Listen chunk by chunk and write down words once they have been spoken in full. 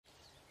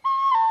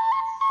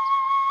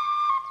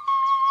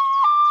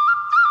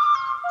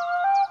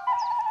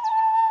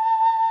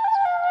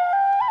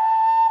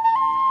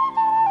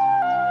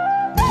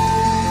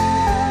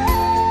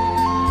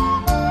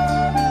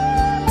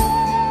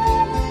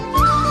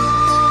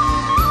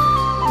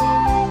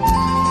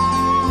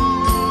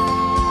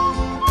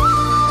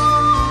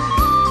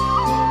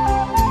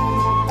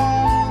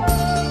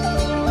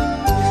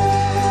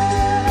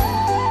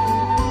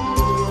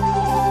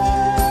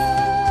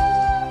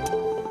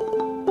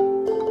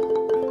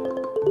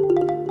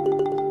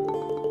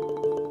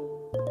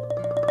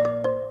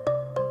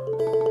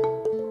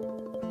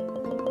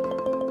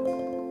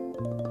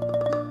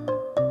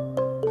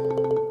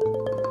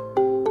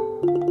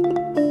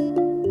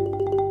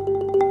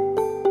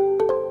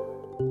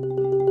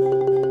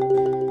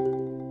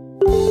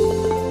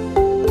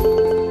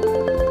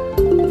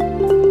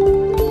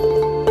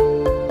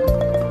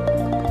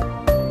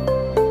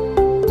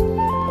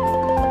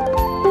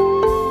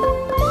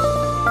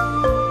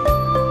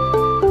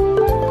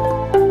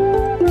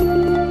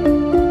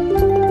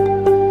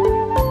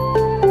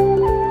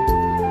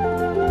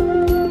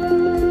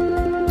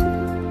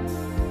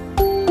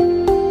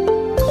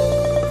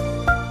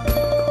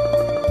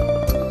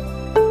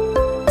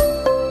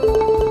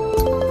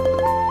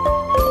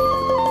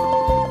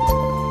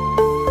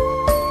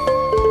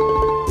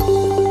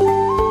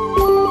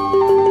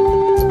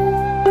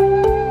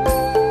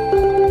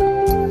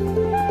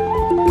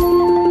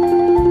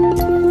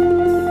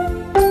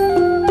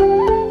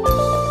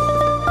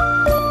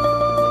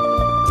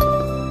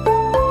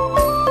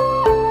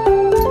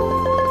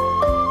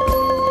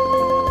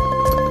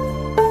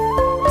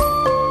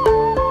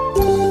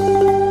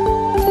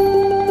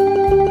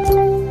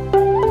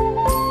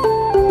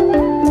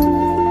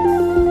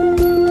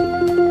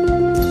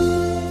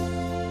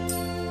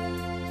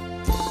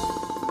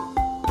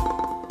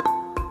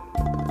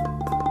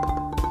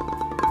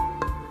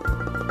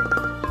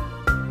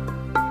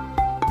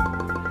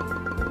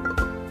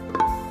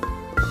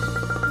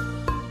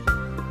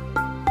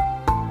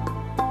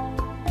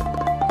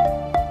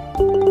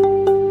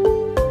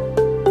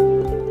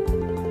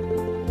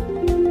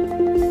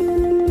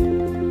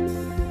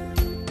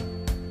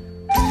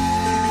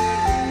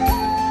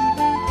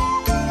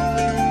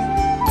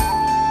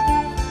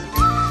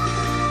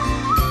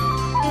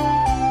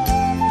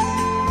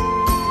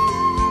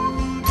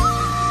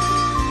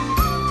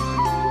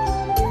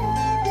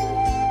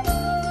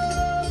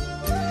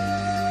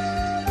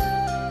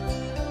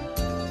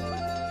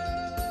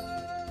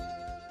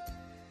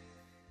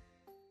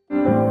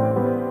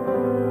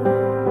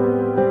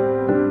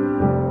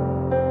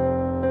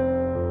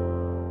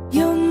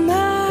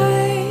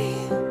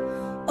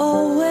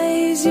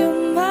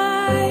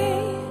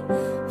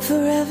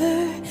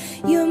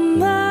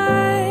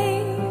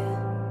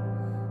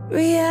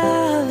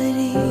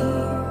reality.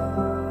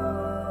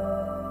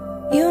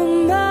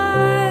 You're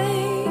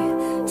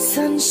my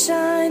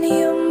sunshine,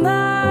 you're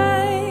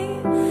my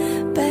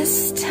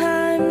best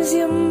times,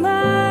 you're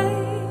my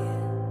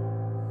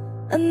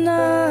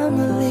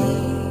anomaly.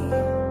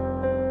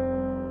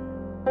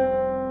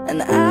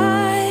 And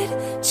I'd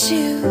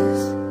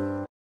choose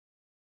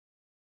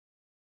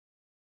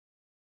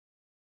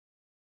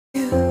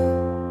you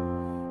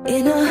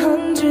in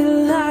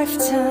 100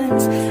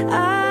 lifetimes.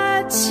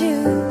 I'd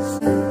choose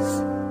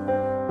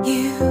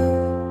you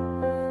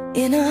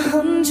in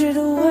 100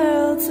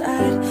 worlds.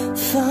 I'd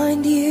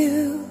find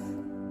you,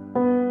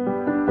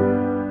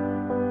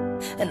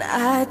 and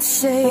I'd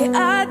say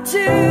I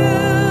do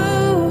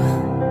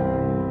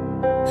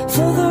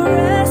for the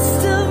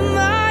rest of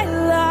my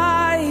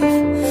life.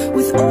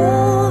 With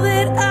all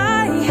that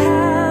I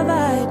have,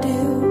 I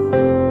do,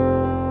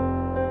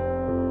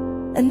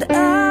 and I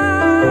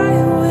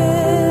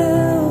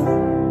will.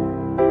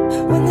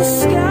 When the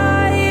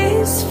sky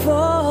is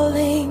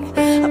falling,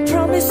 I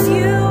promise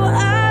you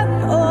I'm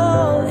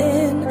all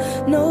in,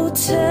 no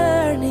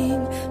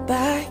turning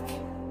back.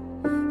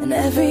 And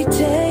every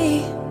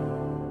day,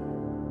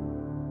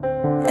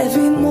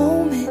 every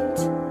moment,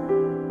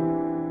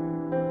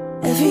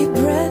 every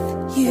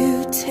breath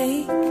you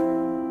take,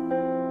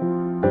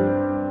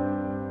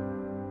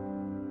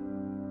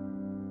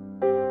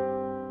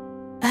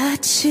 I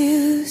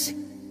choose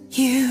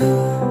you.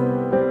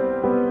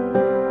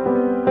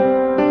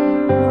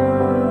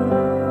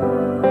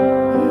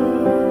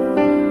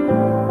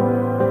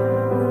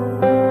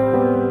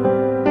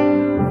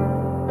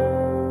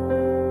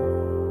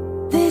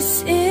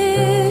 This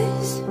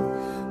is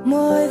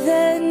more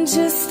than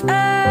just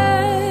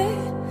a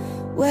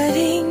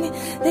wedding.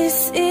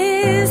 This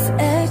is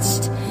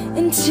etched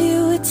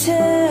into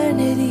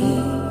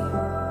eternity.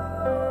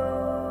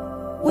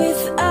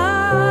 With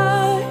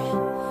our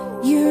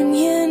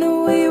union,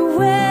 we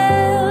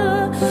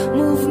will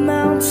move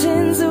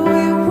mountains.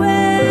 We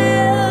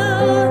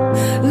will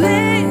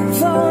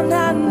live on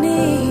our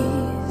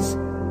knees,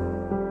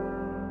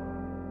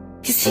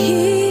 'cause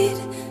he'd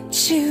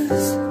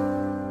choose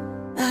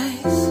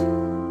us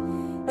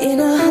in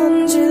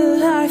 100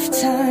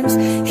 lifetimes.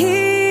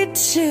 He'd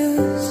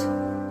choose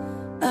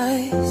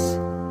us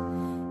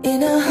in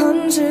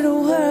 100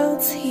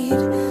 worlds.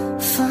 He'd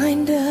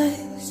find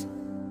us,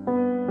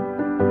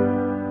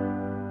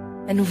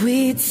 and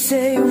we'd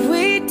say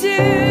we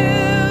do.